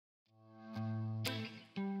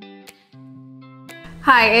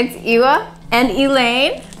Hi, it's Iwa and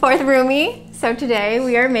Elaine, fourth roomie. So today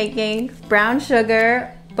we are making brown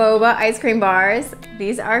sugar boba ice cream bars.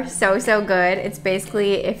 These are so good. It's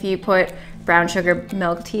basically if you put brown sugar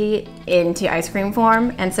milk tea into ice cream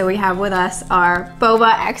form. And so we have with us our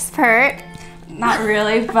boba expert. Not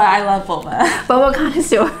really, but I love boba. Boba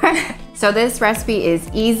connoisseur. So this recipe is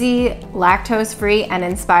easy, lactose-free, and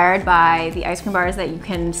inspired by the ice cream bars that you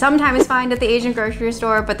can sometimes find at the Asian grocery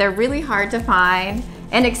store, but they're really hard to find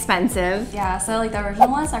and expensive. Yeah, so like the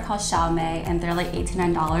original ones are called Xiao Mei, and they're like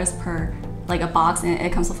 $89 per like a box, and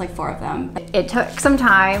it comes with like 4 of them. It took some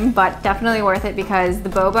time, but definitely worth it because the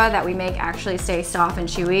boba that we make actually stays soft and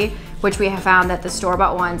chewy, which we have found that the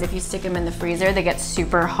store-bought ones, if you stick them in the freezer, they get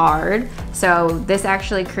super hard. So this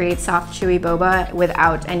actually creates soft, chewy boba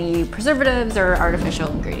without any preservatives or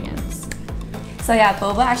artificial ingredients. So yeah,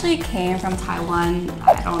 boba actually came from Taiwan.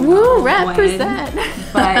 I don't know. Woo, represent!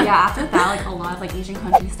 But yeah, after that, like a lot of like Asian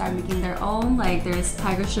countries started making their own. Like there's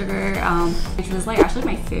tiger sugar, which was like actually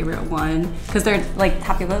my favorite one because they're like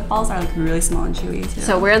tapioca balls are like really small and chewy too.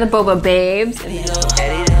 So we're the boba babes.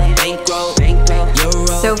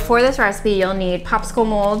 So for this recipe, you'll need popsicle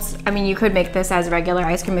molds. I mean, you could make this as regular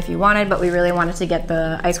ice cream if you wanted, but we really wanted to get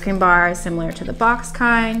the ice cream bar similar to the box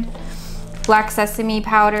kind. Black sesame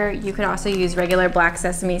powder. You could also use regular black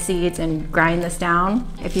sesame seeds and grind this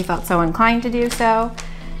down if you felt so inclined to do so.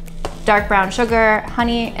 Dark brown sugar,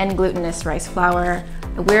 honey, and glutinous rice flour.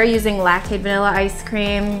 We're using Lactaid vanilla ice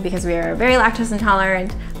cream because we are very lactose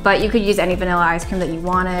intolerant, but you could use any vanilla ice cream that you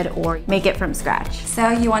wanted or make it from scratch. So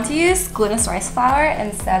you want to use glutinous rice flour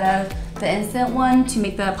instead of the instant one to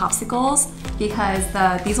make the popsicles because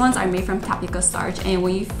these ones are made from tapioca starch, and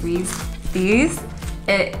when you freeze these,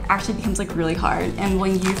 it actually becomes like really hard, and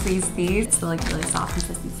when you freeze these, it's still like really soft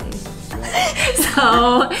consistency.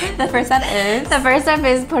 So the first step is? The first step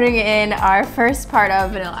is putting in our first part of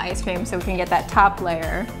vanilla ice cream so we can get that top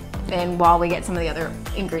layer in while we get some of the other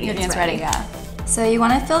ingredients ready. Yeah. So you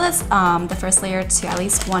want to fill this, the first layer to at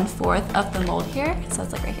least 1/4 of the mold here, so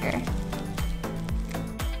it's like right here.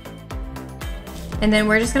 And then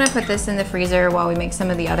we're just gonna put this in the freezer while we make some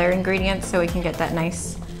of the other ingredients so we can get that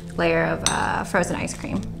nice layer of frozen ice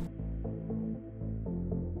cream.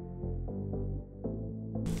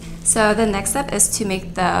 So the next step is to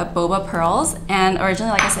make the boba pearls, and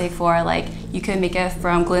originally, like I said before, like you could make it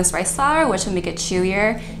from glutinous rice flour, which would make it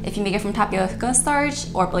chewier. If you make it from tapioca starch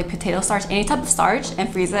or like potato starch, any type of starch,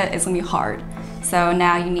 and freeze it, it's gonna be hard. So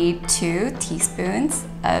now you need 2 teaspoons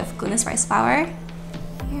of glutinous rice flour.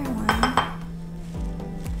 Here, 1,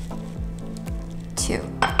 2.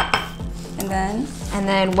 And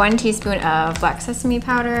then 1 teaspoon of black sesame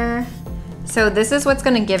powder. So this is what's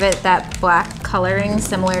gonna give it that black coloring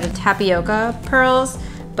similar to tapioca pearls,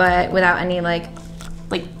 but without any like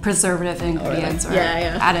preservative ingredients or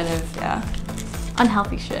additive, yeah.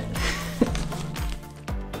 Unhealthy shit.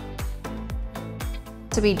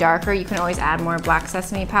 To be darker, you can always add more black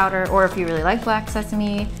sesame powder, or if you really like black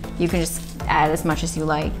sesame, you can just add as much as you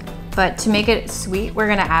like. But to make it sweet, we're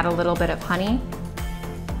gonna add a little bit of honey,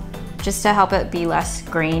 just to help it be less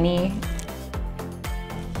grainy.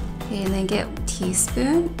 Okay, and then get 1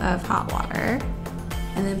 teaspoon of hot water,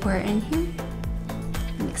 and then pour it in here,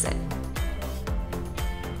 and mix it.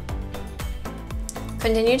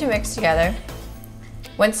 Continue to mix together.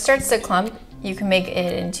 Once it starts to clump, you can make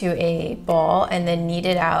it into a ball and then knead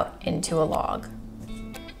it out into a log.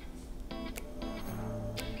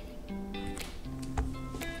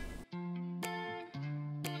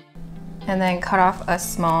 And then cut off a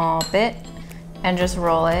small bit and just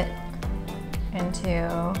roll it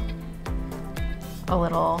into a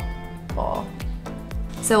little ball.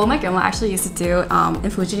 So what my grandma actually used to do in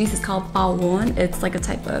Fujianese is called baowon. It's like a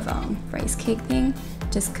type of rice cake thing.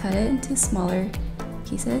 Just cut it into smaller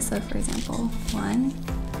pieces. So for example, 1,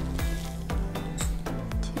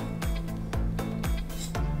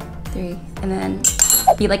 2, 3, and then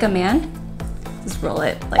be like a man. Just roll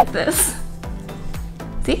it like this.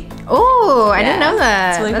 See? Oh, I didn't know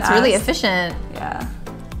that. Really That's really efficient. Yeah.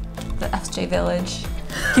 The FJ Village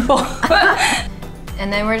people. And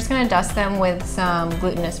then we're just gonna dust them with some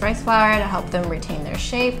glutinous rice flour to help them retain their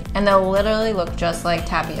shape. And they'll literally look just like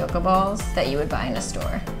tapioca balls that you would buy in a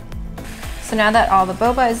store. So now that all the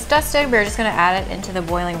boba is dusted, we're just gonna add it into the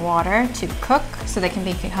boiling water to cook so they can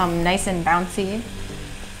become nice and bouncy.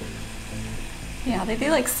 Yeah, they do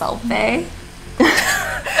like salve. Oh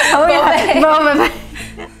yeah, boba.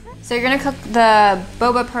 So you're gonna cook the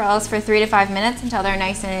boba pearls for 3 to 5 minutes until they're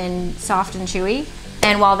nice and soft and chewy.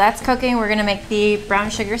 And while that's cooking, we're gonna make the brown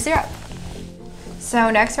sugar syrup. So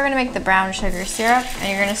next we're gonna make the brown sugar syrup, and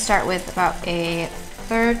you're gonna start with about a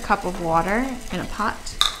 1/3 cup of water in a pot.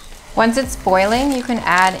 Once it's boiling, you can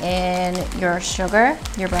add in your sugar,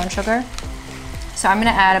 your brown sugar. So I'm gonna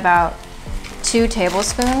add about 2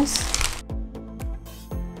 tablespoons.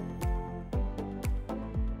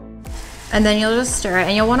 And then you'll just stir it,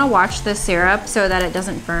 and you'll wanna watch the syrup so that it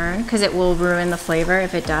doesn't burn, because it will ruin the flavor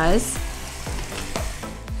if it does.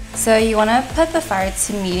 So you wanna put the fire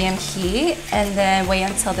to medium heat and then wait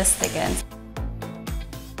until this thickens.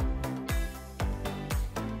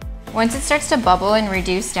 Once it starts to bubble and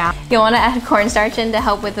reduce down, you'll wanna add cornstarch in to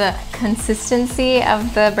help with the consistency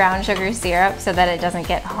of the brown sugar syrup so that it doesn't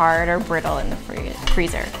get hard or brittle in the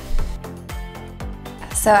freezer.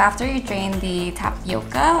 So after you drain the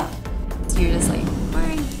tapioca, you're just like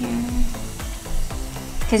pouring here.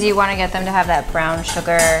 Because you wanna get them to have that brown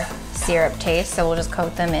sugar syrup taste, so we'll just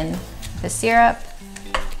coat them in the syrup.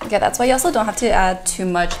 Yeah, that's why you also don't have to add too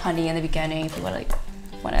much honey in the beginning if you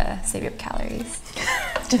wanna save your calories.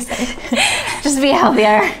 Just be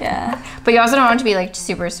healthier. Yeah. But you also don't want it to be like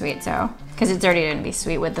super sweet, so, because it's already gonna be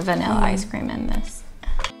sweet with the vanilla ice cream in this.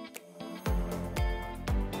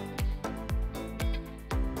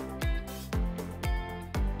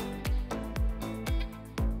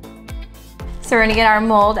 So we're gonna get our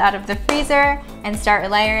mold out of the freezer and start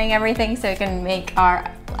layering everything so we can make our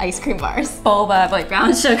ice cream bars. Boba, like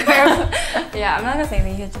brown sugar. Yeah, I'm not gonna say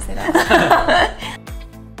anything, you could just say that.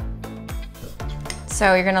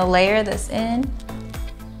 So you're gonna layer this in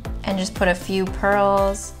and just put a few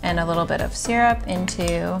pearls and a little bit of syrup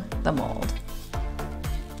into the mold.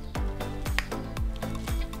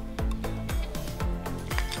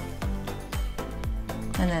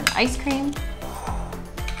 And then ice cream.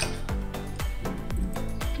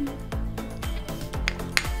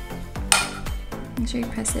 Make sure you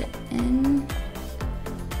press it in.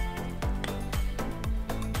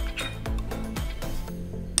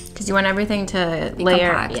 Because you want everything to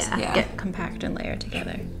layer, compact, yeah. Get compact and layer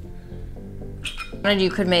together.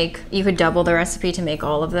 You could double the recipe to make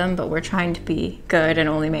all of them, but we're trying to be good and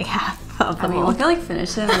only make half of them. I mean, we'll feel like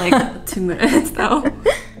finish it in like 2 minutes though.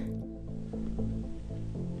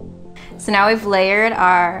 So now we've layered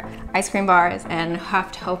our ice cream bars and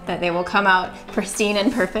have to hope that they will come out pristine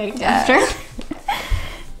and perfect after.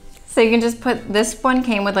 So you can just put, this one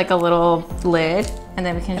came with like a little lid, and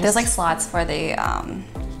then we can There's like slots for the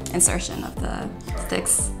insertion of the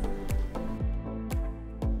sticks.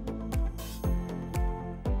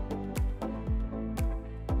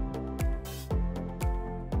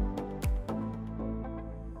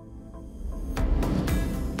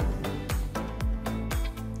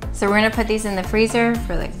 So we're gonna put these in the freezer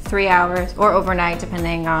for like 3 hours or overnight,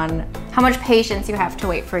 depending on how much patience you have to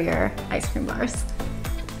wait for your ice cream bars.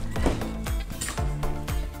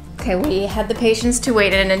 Okay, we had the patience to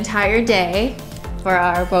wait an entire day for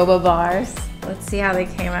our boba bars. Let's see how they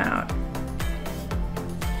came out.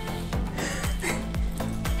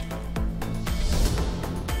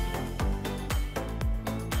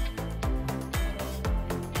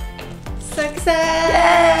 Success!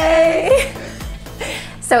 Yay!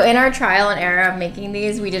 So in our trial and error of making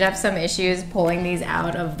these, we did have some issues pulling these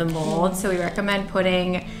out of the mold. So we recommend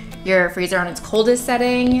putting your freezer on its coldest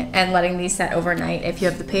setting and letting these set overnight if you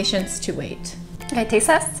have the patience to wait. Okay, taste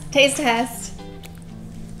test? Taste test.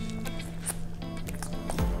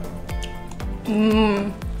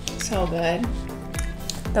 Mmm. So good.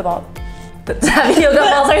 The tapioca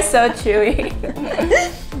balls are so chewy.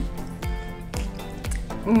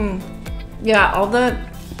 Mmm. Yeah, all the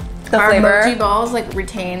flavor. mochi balls like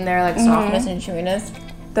retain their like softness and chewiness.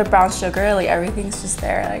 The brown sugar, like everything's just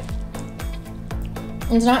there. Like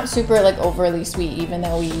it's not super like overly sweet, even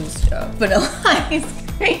though we used vanilla ice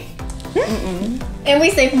cream. And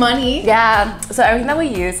we save money. yeah. So everything that we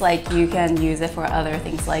use, like you can use it for other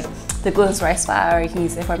things, like the glutinous rice flour. You can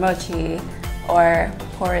use it for mochi or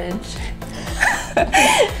porridge.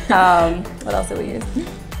 What else did we use?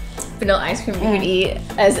 Vanilla ice cream you could eat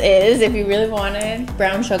as is if you really wanted.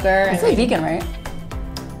 Brown sugar. It's like vegan, right?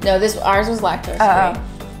 No, ours was lactose free.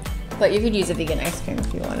 But you could use a vegan ice cream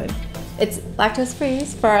if you wanted. It's lactose free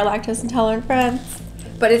for our lactose intolerant friends.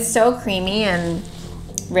 But it's so creamy and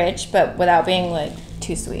rich, but without being like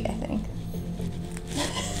too sweet, I think.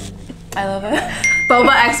 I love it.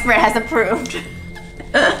 Boba expert has approved.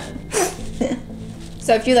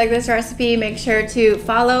 So if you like this recipe, make sure to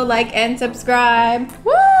follow, like, and subscribe.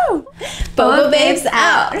 Woo! Boba Babes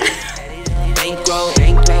out. Bankroll,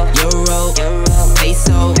 euro,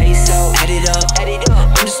 peso, add it up.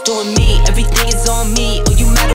 I'm just doing me, everything is on me. Oh, you matter.